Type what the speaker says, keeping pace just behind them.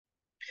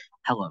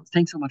Hello.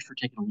 Thanks so much for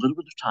taking a little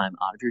bit of time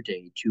out of your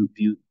day to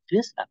view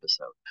this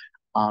episode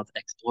of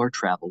Explore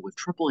Travel with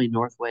AAA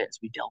Northway as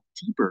we delve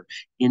deeper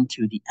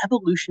into the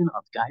evolution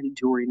of guided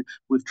touring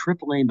with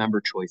AAA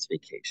member choice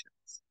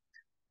vacations.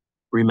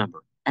 Remember,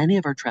 any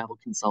of our travel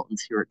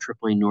consultants here at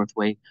AAA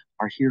Northway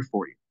are here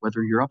for you.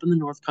 Whether you're up in the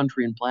North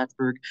Country in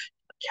Plattsburgh,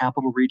 the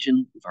Capital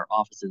Region with our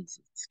office in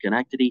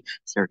Schenectady,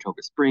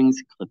 Saratoga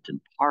Springs, Clifton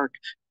Park,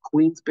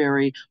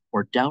 Queensbury,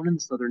 or down in the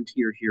Southern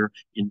Tier here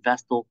in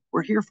Vestal,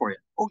 we're here for you.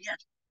 Oh, yeah,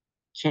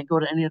 can't go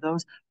to any of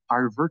those?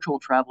 Our virtual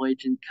travel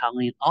agent,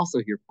 Colleen, also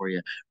here for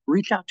you.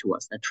 Reach out to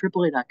us at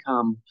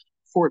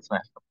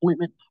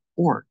AAA.com/appointment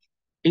or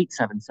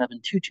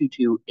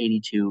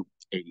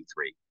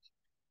 877-222-8283.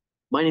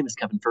 My name is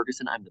Kevin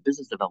Ferguson. I'm the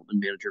business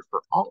development manager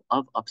for all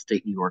of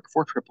upstate New York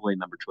for AAA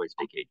Member Choice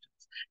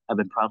Vacations. I've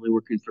been proudly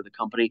working for the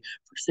company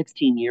for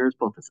 16 years,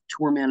 both as a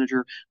tour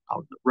manager out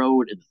on the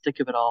road in the thick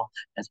of it all,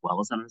 as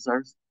well as on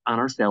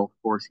our sales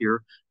force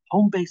here.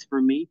 Home base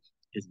for me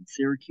is in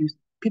Syracuse.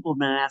 People have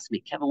been asking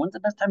me, Kevin, when's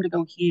the best time to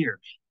go here,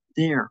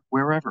 there,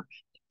 wherever?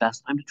 The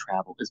best time to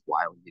travel is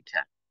while you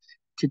can.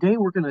 Today,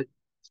 we're going to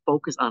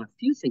focus on a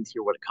few things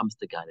here when it comes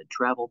to guided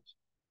travel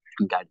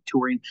and guided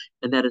touring,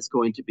 and that is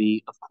going to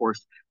be, of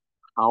course,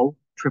 how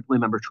AAA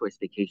Member Choice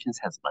Vacations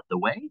has led the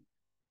way,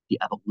 the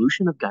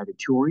evolution of guided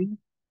touring,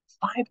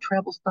 5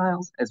 travel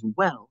styles, as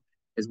well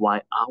as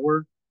why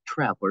our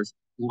travelers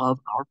love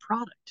our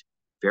product.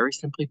 Very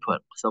simply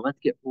put. So let's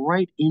get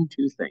right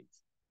into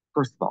things.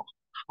 First of all,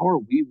 how are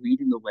we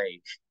leading the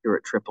way here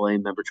at AAA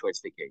Member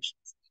Choice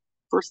Vacations?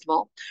 First of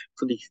all,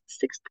 for the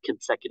 6th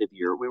consecutive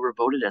year, we were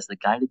voted as the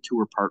Guided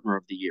Tour Partner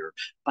of the Year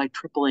by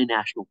AAA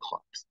National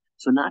Clubs.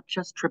 So not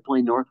just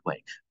AAA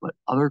Northway, but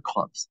other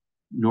clubs,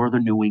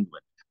 Northern New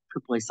England,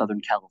 AAA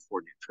Southern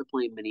California,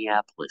 AAA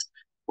Minneapolis.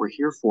 We're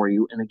here for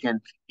you. And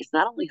again, it's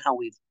not only how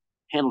we've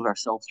handled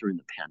ourselves during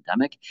the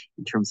pandemic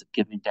in terms of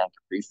giving back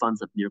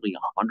refunds of nearly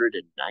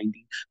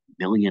 $190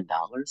 million,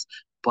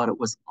 but it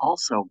was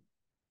also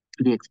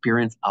the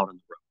experience out on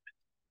the road.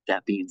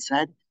 That being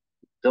said,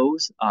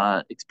 those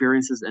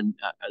experiences and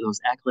those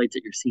accolades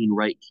that you're seeing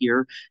right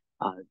here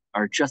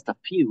are just a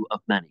few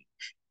of many.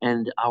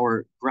 And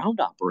our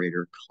ground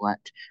operator,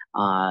 Colette,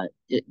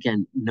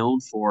 again, known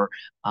for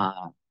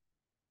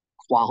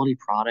quality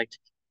product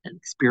and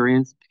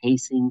experience,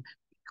 pacing,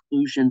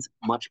 inclusions,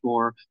 much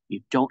more.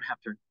 You don't have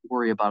to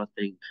worry about a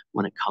thing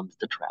when it comes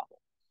to travel.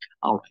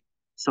 All right.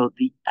 So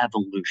the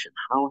evolution,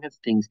 how have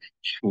things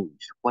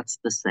changed? What's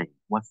the same?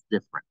 What's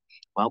different?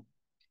 Well,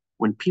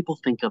 when people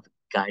think of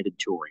guided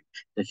touring,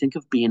 they think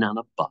of being on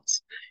a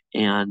bus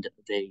and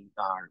they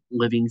are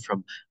living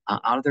from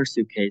out of their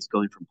suitcase,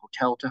 going from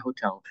hotel to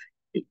hotel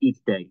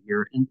each day.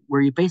 You're in,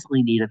 where you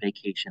basically need a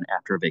vacation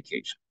after a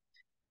vacation.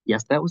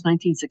 Yes, that was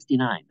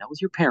 1969. That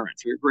was your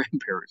parents or your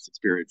grandparents'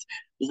 experience.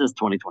 This is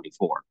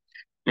 2024.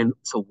 And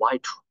so why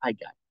try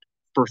guided?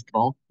 First of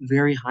all,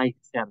 very high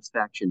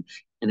satisfaction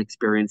and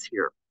experience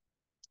here.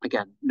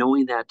 Again,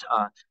 knowing that,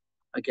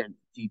 again,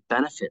 the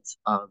benefits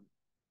of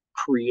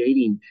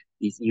creating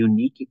these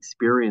unique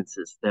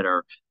experiences that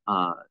are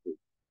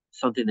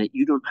something that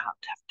you don't have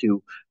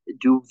to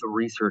do the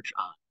research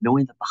on,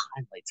 knowing that the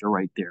highlights are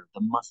right there,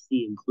 the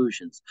must-see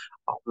inclusions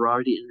are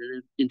already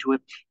into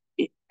it.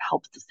 It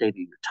helps to save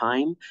you your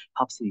time,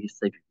 helps you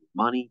save you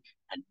money,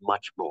 and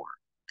much more.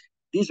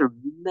 These are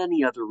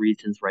many other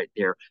reasons right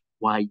there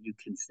why you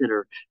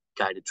consider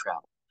guided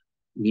travel,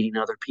 meeting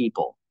other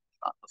people.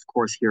 Of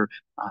course, here,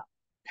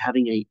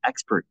 having an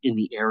expert in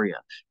the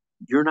area.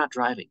 You're not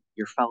driving.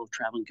 Your fellow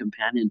traveling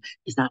companion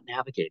is not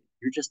navigating.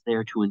 You're just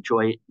there to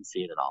enjoy it and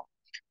see it all.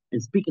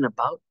 And speaking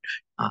about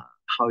uh,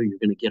 how you're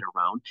going to get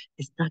around,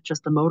 it's not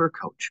just a motor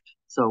coach.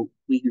 So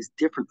we use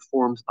different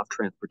forms of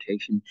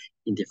transportation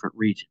in different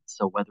regions.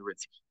 So whether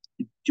it's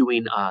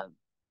doing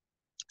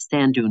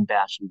sand dune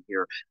bashing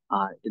here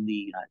in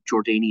the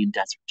Jordanian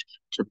desert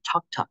to the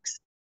tuk-tuks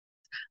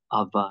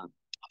of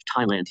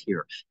Thailand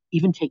here,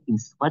 even taking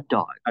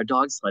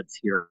dog sleds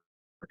here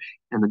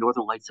and the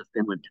northern lights of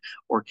Finland,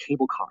 or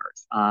cable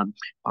cars,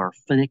 or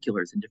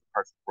funiculars in different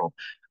parts of the world.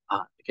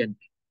 Again,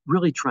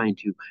 really trying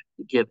to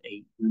give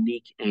a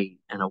unique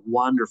and a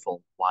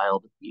wonderful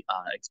wild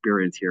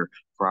experience here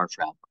for our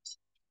travelers.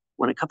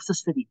 When it comes to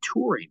city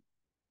touring,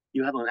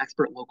 you have an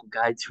expert local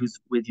guide who's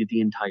with you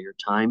the entire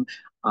time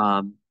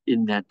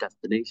in that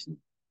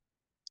destination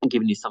and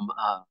giving you some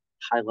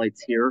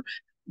highlights here.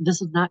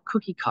 This is not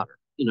cookie cutter,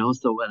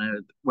 so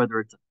whether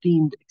it's a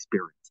themed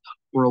experience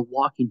or a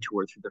walking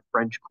tour through the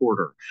French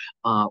Quarter,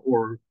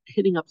 or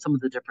hitting up some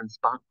of the different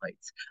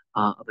spotlights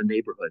of a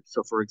neighborhood.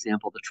 So, for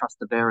example, the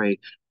Trastevere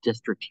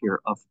district here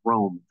of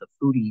Rome, the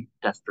foodie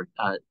district,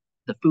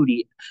 the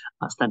foodie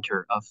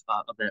center of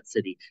that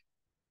city.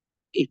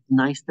 It's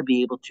nice to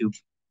be able to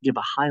give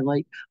a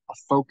highlight, a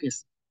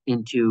focus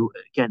into,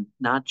 again,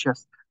 not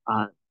just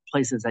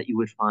places that you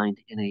would find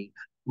in a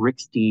Rick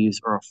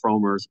Steves or a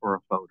Frommer's or a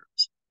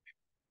Fodor's.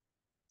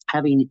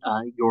 Having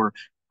your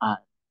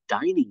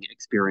dining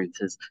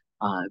experiences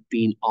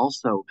being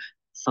also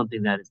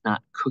something that is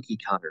not cookie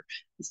cutter.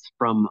 It's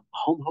from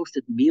home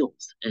hosted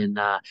meals and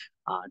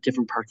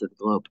different parts of the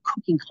globe,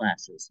 cooking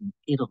classes in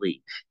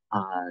Italy,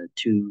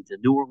 to the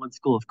New Orleans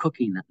School of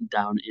Cooking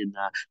down in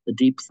the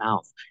Deep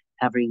South,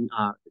 having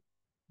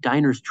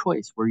diner's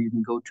choice where you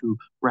can go to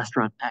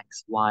restaurant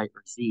X, Y,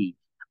 or Z.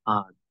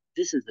 Uh,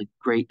 this is a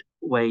great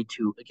way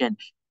to, again,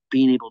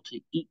 being able to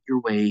eat your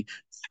way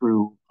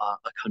through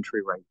a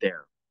country right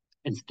there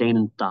and staying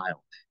in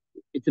style.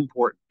 It's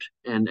important.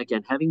 And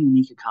again, having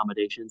unique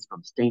accommodations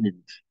from staying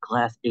in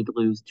glass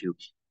igloos to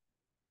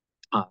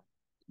uh,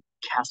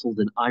 castles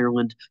in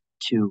Ireland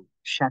to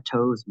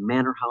chateaus,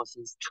 manor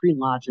houses, tree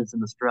lodges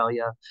in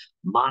Australia,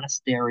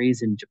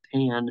 monasteries in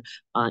Japan,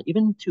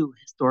 even to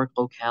historic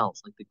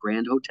locales like the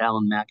Grand Hotel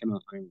in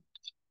Mackinac Island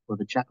or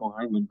the Jekyll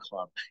Island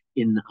Club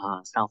in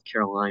South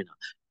Carolina,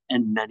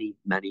 and many,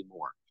 many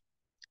more.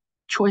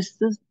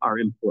 Choices are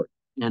important.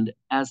 And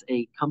as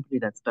a company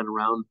that's been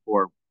around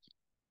for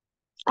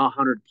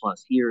 100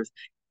 plus years,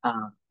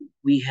 uh,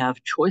 we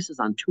have choices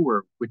on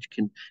tour which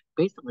can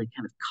basically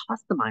kind of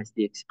customize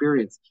the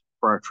experience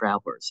for our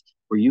travelers,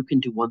 where you can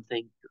do one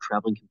thing, your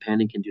traveling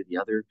companion can do the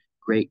other.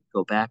 Great,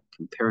 go back,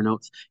 compare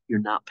notes. You're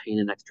not paying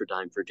an extra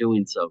dime for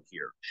doing so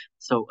here.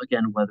 So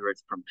again, whether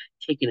it's from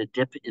taking a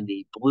dip in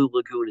the Blue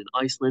Lagoon in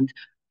Iceland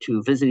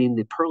to visiting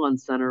the Perlan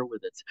Center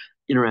with its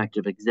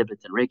interactive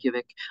exhibits in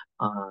Reykjavik,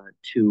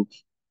 to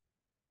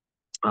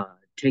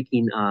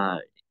taking a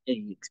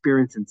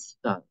experience in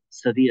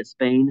Sevilla,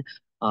 Spain,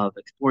 of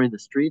exploring the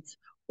streets,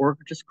 or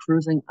just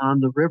cruising on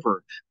the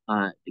river.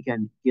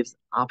 Again, gives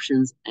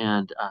options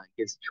and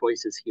gives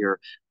choices here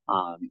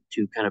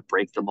to kind of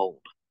break the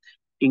mold.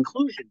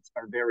 Inclusions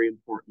are very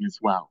important as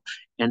well.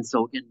 And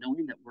so, again,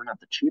 knowing that we're not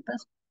the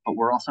cheapest, but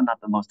we're also not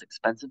the most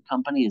expensive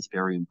company is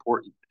very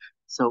important.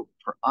 So,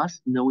 for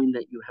us, knowing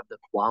that you have the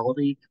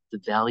quality, the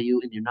value,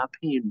 and you're not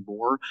paying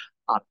more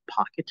out of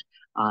pocket,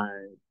 uh,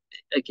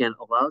 again,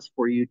 allows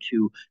for you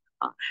to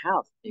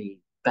have a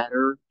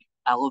better,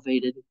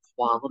 elevated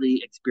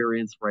quality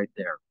experience right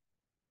there.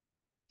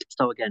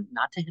 So again,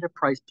 not to hit a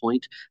price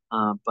point,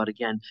 but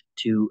again,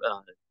 to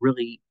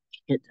really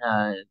hit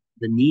the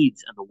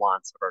needs and the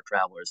wants of our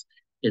travelers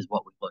is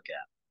what we look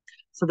at.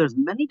 So there's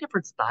many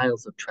different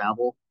styles of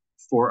travel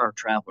for our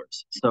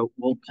travelers. So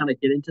we'll kind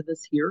of get into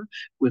this here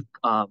with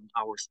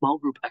our small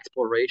group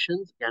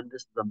explorations. Again,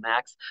 this is the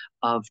max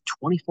of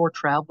 24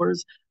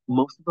 travelers.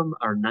 Most of them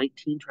are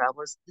 19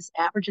 travelers. This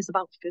average is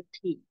about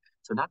 15.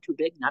 So not too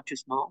big, not too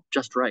small,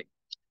 just right.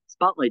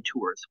 Spotlight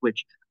tours,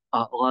 which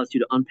allows you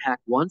to unpack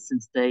once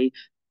and stay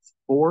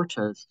 4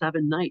 to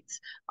 7 nights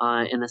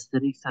in a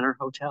city center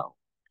hotel.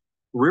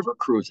 River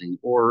cruising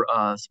or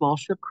small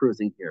ship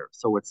cruising here.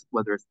 So it's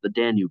whether it's the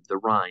Danube, the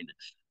Rhine,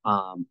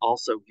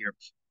 also here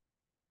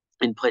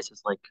in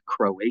places like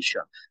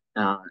Croatia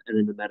and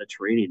in the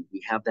Mediterranean,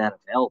 we have that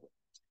available.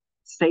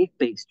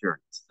 Faith-based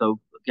journeys. So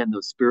again,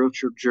 those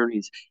spiritual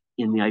journeys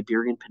in the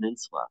Iberian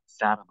Peninsula,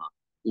 Fatima,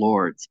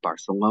 Lourdes,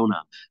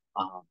 Barcelona,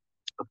 um,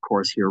 of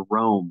course here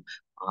Rome,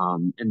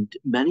 and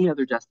many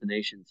other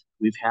destinations.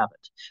 We've have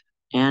it.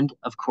 And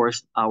of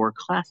course, our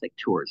classic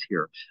tours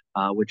here,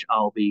 which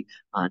I'll be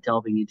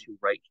delving into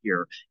right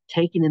here,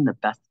 taking in the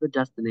best of the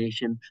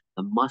destination,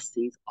 the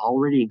must-sees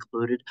already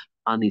included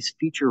on these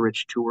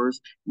feature-rich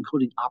tours,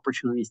 including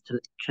opportunities to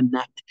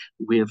connect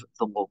with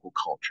the local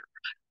culture.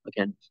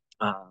 Again,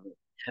 uh,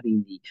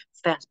 having the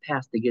fast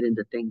pass to get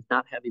into things,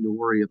 not having to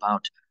worry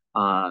about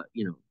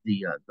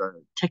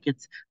the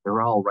tickets,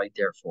 they're all right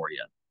there for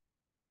you.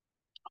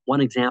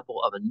 One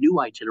example of a new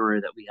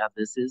itinerary that we have,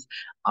 this is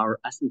our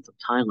Essence of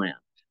Thailand.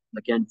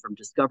 Again, from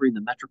discovering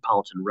the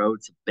metropolitan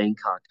roads of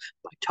Bangkok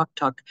by Tuk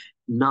Tuk,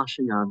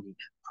 noshing on the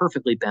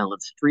perfectly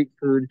balanced street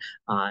food,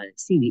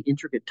 seeing the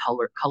intricate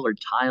colored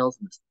tiles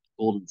and the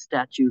golden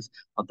statues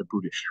of the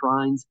Buddhist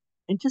shrines,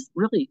 and just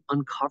really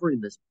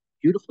uncovering this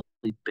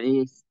beautifully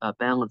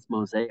balanced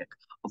mosaic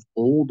of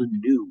old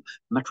and new,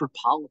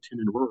 metropolitan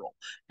and rural,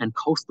 and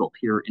coastal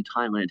here in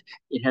Thailand.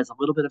 It has a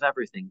little bit of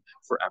everything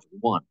for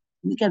everyone.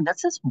 And again,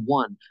 that's just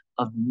one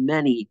of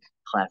many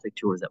classic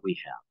tours that we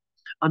have.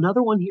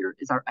 Another one here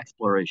is our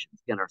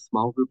explorations. Again, our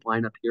small group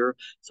lineup here.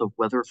 So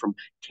whether from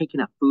taking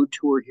a food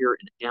tour here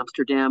in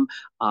Amsterdam,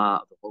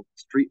 the local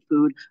street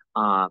food,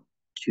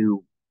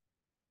 to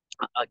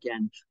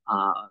again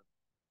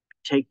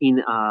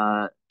taking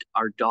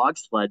our dog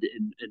sled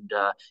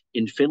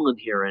in Finland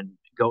here and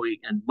going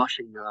and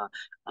mushing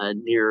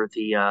near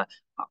the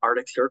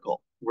Arctic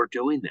Circle. We're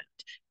doing that.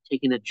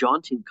 Taking a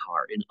jaunting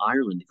car in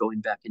Ireland, going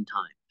back in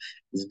time,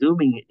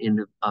 zooming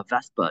in a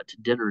Vespa to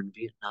dinner in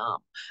Vietnam,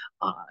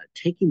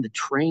 taking the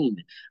train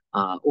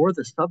or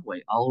the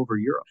subway all over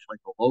Europe like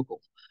the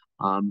locals,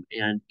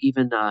 and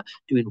even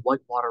doing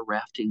whitewater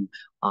rafting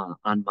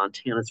on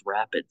Montana's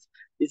rapids.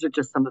 These are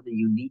just some of the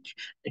unique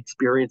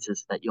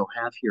experiences that you'll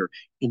have here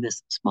in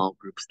this small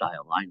group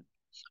style lineup.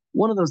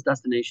 One of those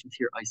destinations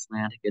here,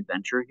 Icelandic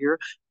Adventure here.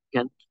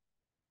 Again,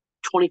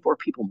 24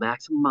 people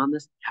maximum on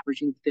this,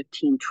 averaging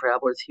 15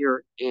 travelers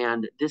here.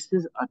 And this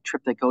is a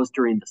trip that goes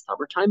during the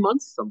summertime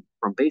months, so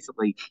from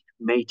basically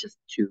May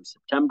to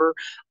September.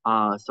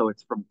 So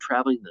it's from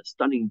traveling the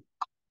stunning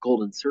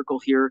Golden Circle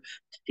here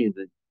to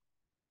the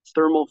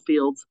thermal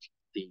fields,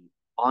 the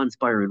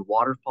awe-inspiring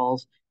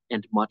waterfalls,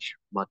 and much,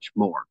 much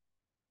more.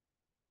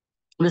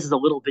 This is a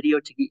little video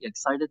to get you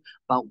excited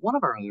about one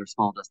of our other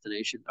small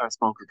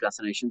group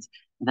destinations,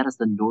 and that is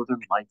the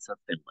Northern Lights of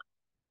Finland.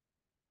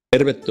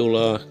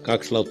 Tervetuloa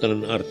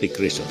kaksilauttainen Arctic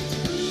Resort.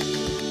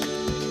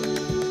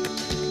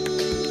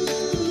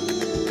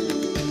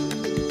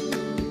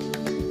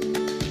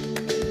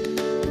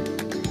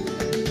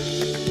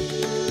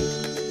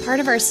 Part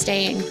of our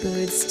stay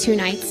includes 2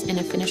 nights in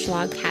a Finnish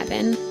log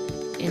cabin,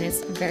 and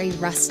it's very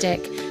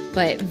rustic,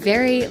 but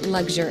very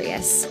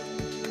luxurious.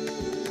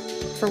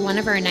 For one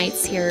of our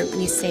nights here,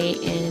 we stay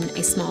in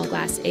a small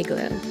glass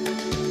igloo.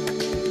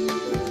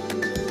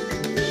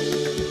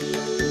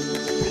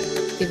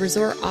 The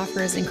resort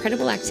offers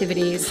incredible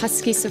activities: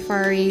 husky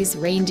safaris,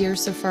 reindeer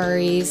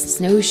safaris,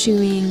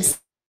 snowshoeing,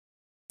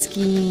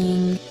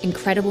 skiing,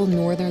 incredible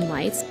northern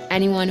lights.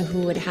 Anyone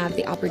who would have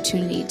the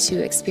opportunity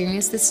to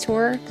experience this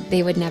tour,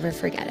 they would never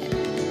forget it.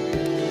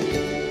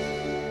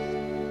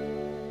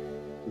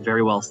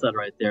 Very well said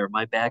right there.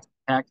 My bag's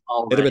packed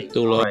already.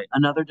 Tervetuloa. All right,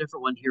 another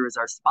different one here is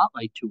our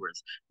spotlight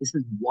tours. This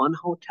is one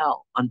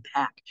hotel,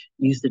 unpack,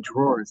 use the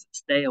drawers,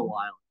 stay a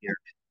while here.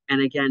 And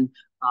again,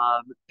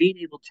 being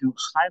able to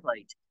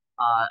highlight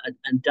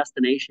a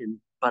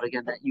destination, but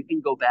again, that you can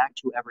go back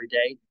to every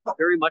day.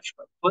 Very much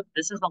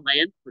this is a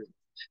land cruise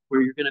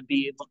where you're going to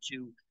be able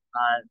to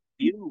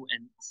view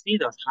and see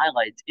those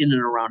highlights in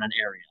and around an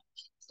area.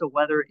 So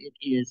whether it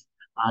is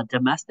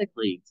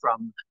domestically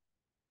from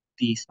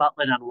the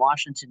spotlight on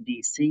Washington,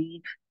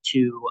 D.C.,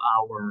 to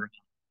our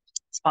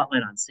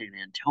spotlight on San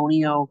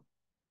Antonio,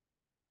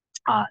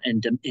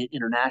 and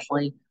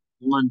internationally,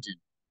 London,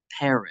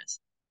 Paris,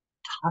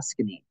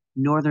 Tuscany,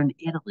 Northern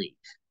Italy,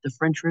 the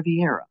French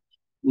Riviera.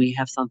 We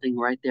have something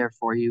right there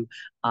for you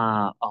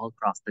all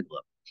across the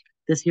globe.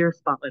 This here,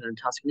 spotlight on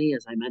Tuscany,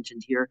 as I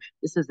mentioned here,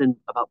 this is in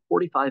about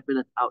 45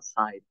 minutes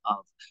outside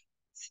of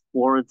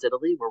Florence,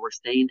 Italy, where we're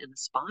staying in a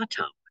spa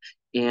town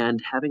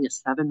and having a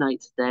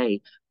 7-night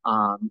stay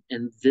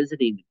and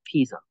visiting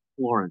Pisa,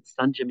 Florence,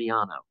 San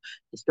Gimignano,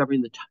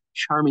 discovering the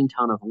charming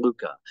town of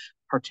Lucca,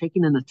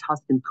 partaking in a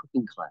Tuscan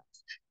cooking class,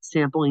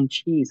 sampling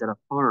cheese at a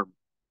farm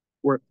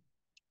where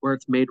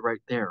it's made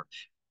right there,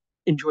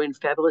 enjoying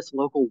fabulous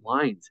local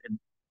wines and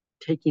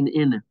taking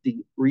in the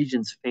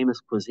region's famous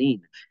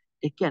cuisine.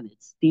 Again,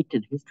 it's steeped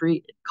in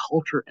history,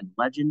 culture, and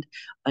legend.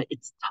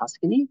 It's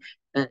Tuscany,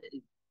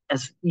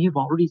 as you've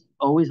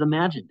always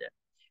imagined it.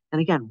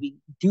 And again, we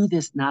do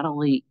this not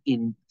only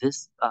in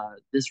this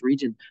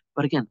region,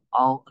 but again,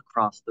 all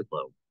across the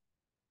globe.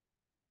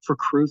 For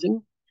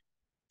cruising,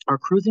 our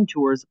cruising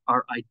tours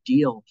are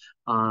ideal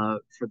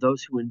for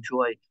those who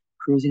enjoy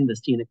cruising the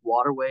scenic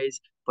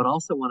waterways, but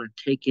also want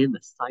to take in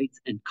the sights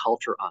and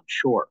culture on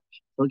shore.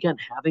 So again,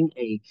 having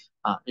an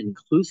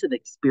inclusive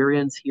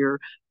experience here,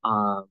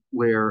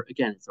 where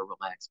again it's a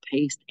relaxed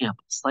pace,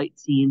 ample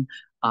sightseeing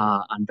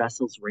on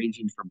vessels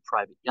ranging from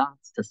private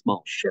yachts to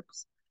small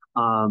ships.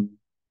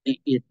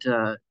 It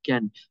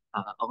again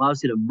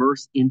allows you to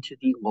immerse into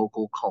the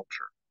local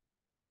culture.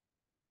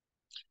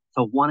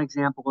 So one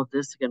example of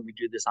this, again, we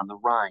do this on the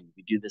Rhine.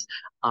 We do this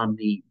on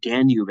the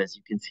Danube, as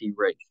you can see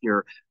right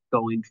here,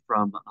 going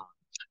from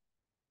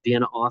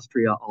Vienna,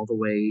 Austria, all the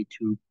way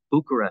to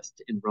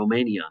Bucharest in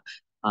Romania,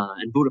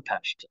 and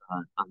Budapest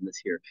on this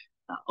here.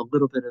 A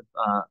little bit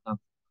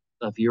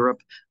of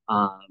Europe,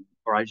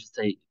 or I should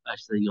say,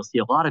 actually, you'll see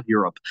a lot of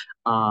Europe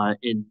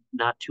in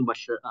not too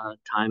much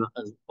time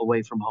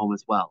away from home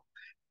as well.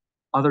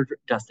 Other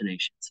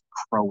destinations: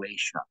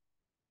 Croatia,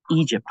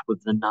 Egypt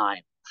with the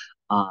Nile,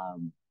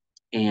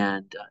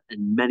 and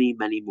many,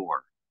 many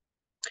more.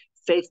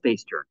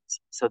 Faith-based journeys.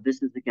 So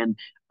this is again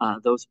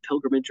those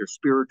pilgrimage or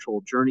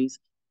spiritual journeys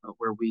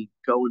where we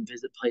go and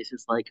visit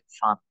places like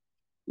Fana,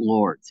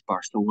 Lourdes,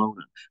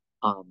 Barcelona,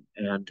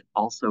 and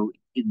also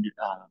in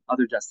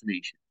other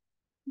destinations,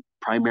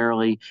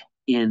 primarily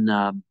in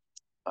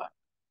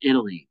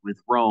Italy with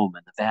Rome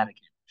and the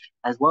Vatican,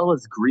 as well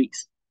as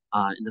Greece,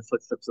 in the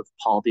footsteps of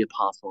Paul the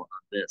Apostle on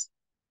this.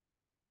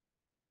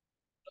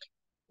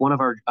 One of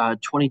our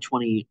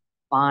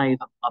 2025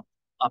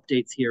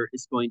 updates here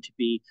is going to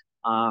be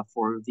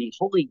for the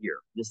Holy Year.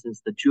 This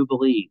is the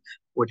Jubilee,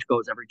 which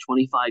goes every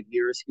 25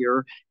 years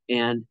here.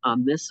 And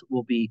this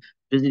will be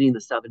visiting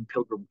the 7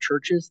 pilgrim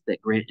churches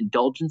that grant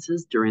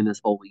indulgences during this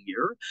Holy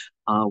Year.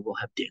 We'll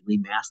have daily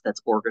mass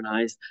that's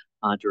organized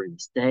during the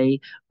stay.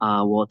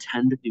 We'll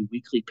attend the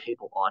weekly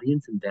papal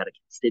audience in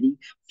Vatican City,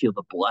 feel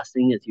the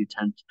blessing as you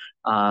attend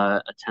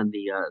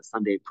the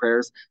Sunday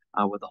prayers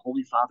with the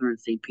Holy Father in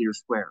St. Peter's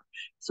Square.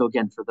 So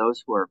again, for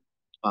those who are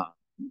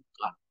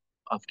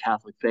of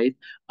Catholic faith,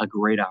 a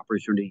great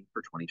opportunity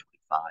for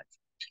 2025.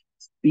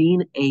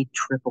 Being a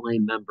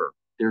AAA member,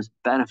 there's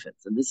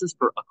benefits, and this is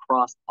for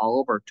across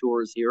all of our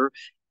tours here,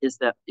 is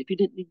that if you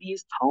didn't need to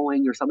use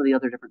towing or some of the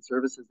other different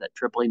services that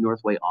AAA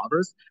Northway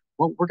offers,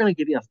 well, we're going to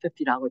give you a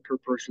 $50 per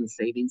person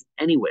savings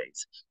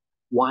anyways.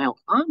 While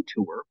on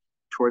tour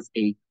towards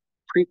a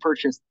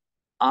pre-purchase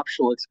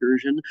optional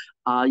excursion,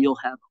 you'll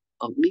have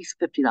at least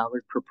 $50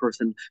 per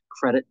person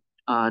credit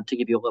to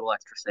give you a little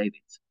extra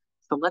savings.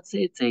 So let's say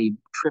it's a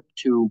trip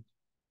to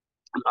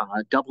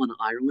Dublin,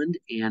 Ireland,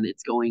 and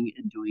it's going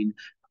and doing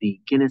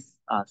the Guinness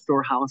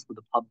Storehouse with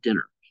a pub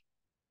dinner.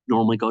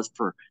 Normally goes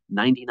for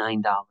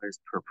 $99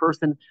 per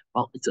person.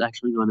 Well, it's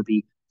actually going to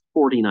be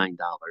 $49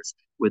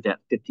 with that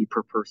 50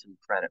 per person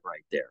credit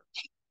right there.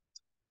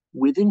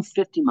 Within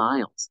 50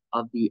 miles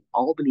of the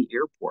Albany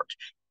airport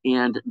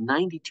and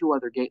 92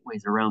 other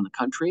gateways around the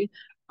country,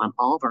 on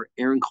all of our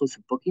air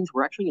inclusive bookings,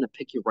 we're actually going to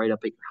pick you right up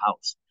at your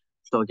house.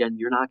 So again,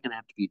 you're not going to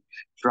have to be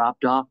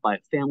dropped off by a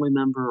family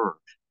member or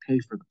pay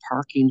for the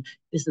parking.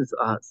 This is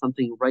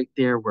something right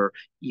there where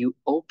you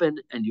open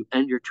and you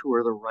end your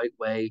tour the right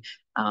way,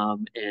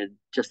 and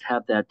just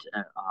have that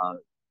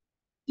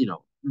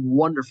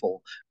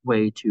wonderful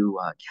way to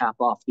cap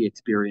off the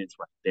experience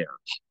right there.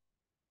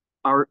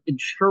 Our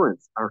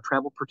insurance, our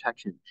travel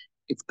protection,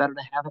 it's better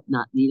to have it,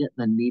 not need it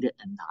and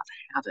not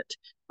have it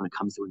when it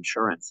comes to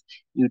insurance.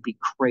 You'd be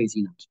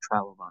crazy not to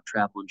travel about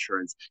travel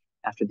insurance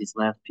after these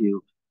last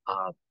few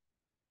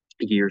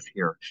years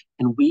here.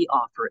 And we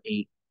offer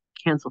a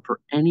cancel for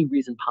any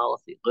reason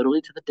policy.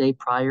 Literally to the day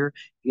prior,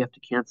 you have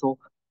to cancel,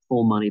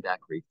 full money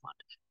back refund,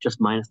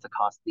 just minus the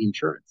cost of the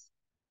insurance.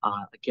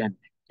 Again,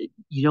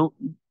 you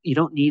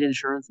don't need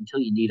insurance until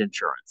you need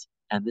insurance.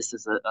 And this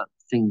is a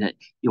thing that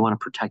you want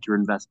to protect your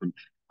investment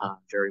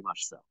very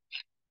much so.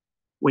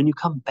 When you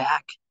come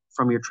back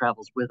from your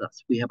travels with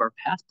us, we have our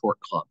Passport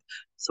Club.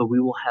 So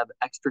we will have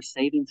extra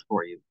savings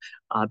for you,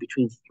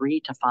 between 3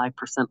 to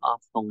 5%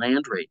 off the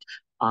land rate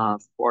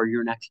for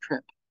your next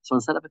trip. So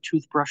instead of a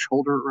toothbrush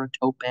holder or a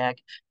tote bag,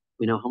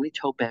 we know how many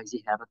tote bags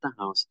you have at the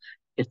house.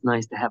 It's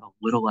nice to have a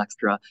little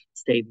extra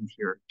savings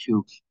here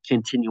to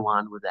continue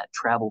on with that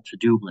travel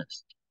to-do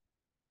list.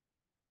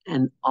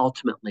 And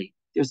ultimately,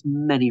 there's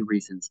many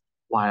reasons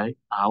why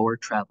our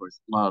travelers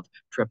love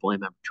AAA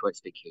Member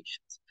Choice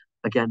Vacations.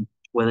 Again,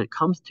 when it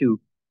comes to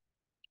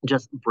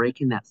just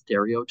breaking that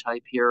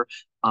stereotype here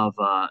of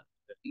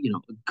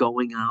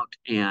going out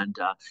and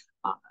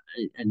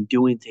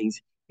doing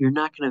things, you're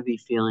not going to be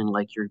feeling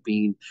like you're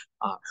being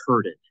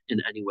hurted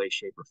in any way,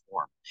 shape, or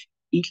form.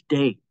 Each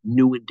day,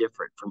 new and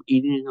different, from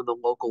eating in the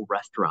local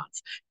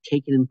restaurants,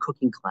 taking in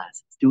cooking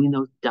classes, doing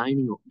those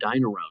dine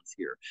arounds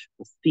here,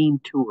 the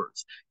themed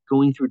tours,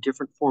 going through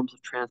different forms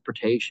of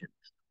transportation,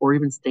 or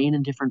even staying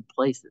in different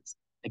places.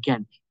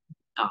 Again,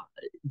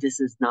 this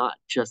is not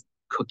just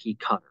cookie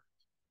cutter.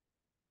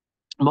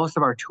 Most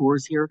of our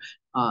tours here,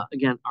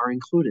 again, are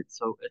included,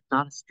 so it's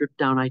not a stripped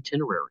down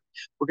itinerary.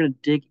 We're going to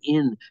dig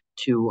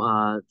into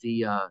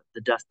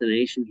the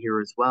destination here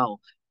as well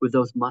with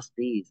those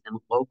must-sees and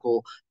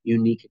local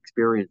unique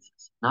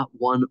experiences, not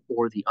one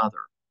or the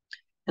other.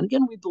 And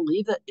again, we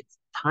believe that it's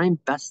time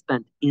best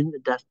spent in the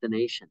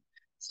destination.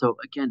 So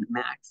again,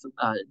 Max,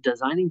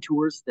 designing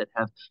tours that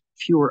have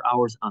fewer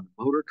hours on the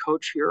motor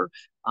coach here,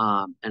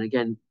 and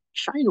again,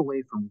 shying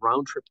away from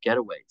round trip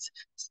getaways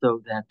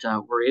so that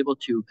we're able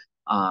to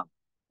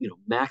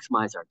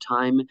maximize our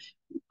time,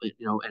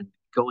 and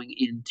going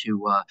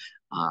into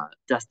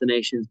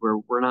destinations where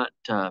we're not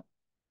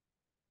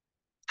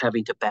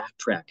having to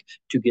backtrack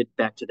to get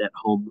back to that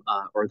home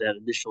or that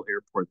initial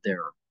airport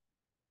there.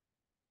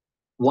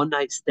 One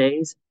night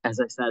stays, as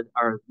I said,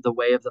 are the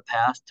way of the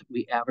past.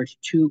 We average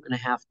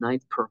 2.5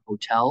 nights per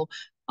hotel.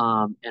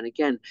 And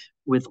again,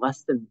 with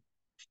less than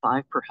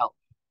five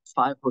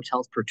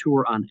hotels per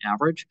tour on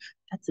average,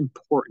 that's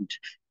important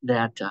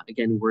that,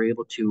 again, we're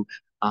able to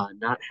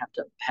not have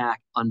to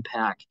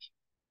unpack.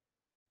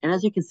 And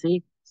as you can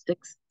see,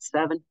 6,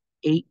 7,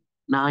 8,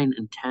 9,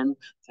 and 10,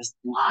 there's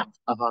lots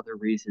of other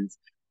reasons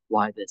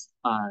why this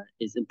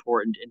is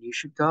important. And you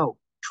should go,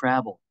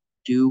 travel,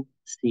 do,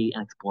 see,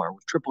 and explore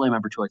with AAA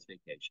Member Choice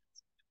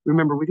Vacations.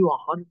 Remember, we do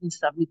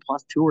 170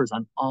 plus tours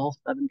on all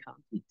 7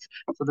 continents.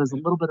 So there's a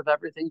little bit of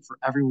everything for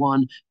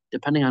everyone,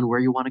 depending on where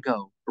you want to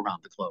go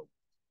around the globe.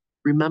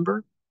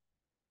 Remember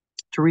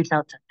to reach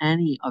out to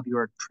any of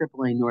your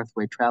AAA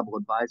Northway travel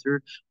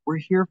advisors. We're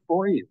here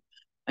for you.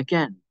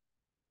 Again,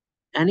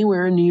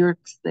 anywhere in New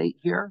York State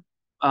here,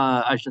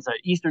 I should say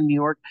Eastern New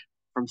York,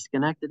 from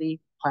Schenectady,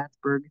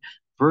 Plattsburgh,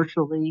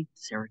 virtually,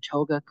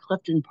 Saratoga,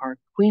 Clifton Park,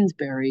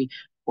 Queensbury,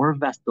 or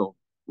Vestal,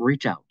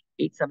 reach out,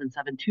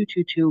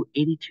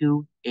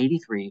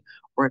 877-222-8283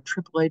 or at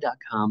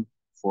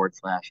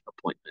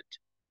AAA.com/appointment.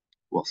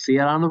 We'll see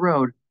you out on the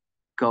road.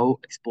 Go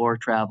explore,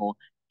 travel,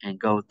 and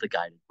go the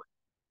guided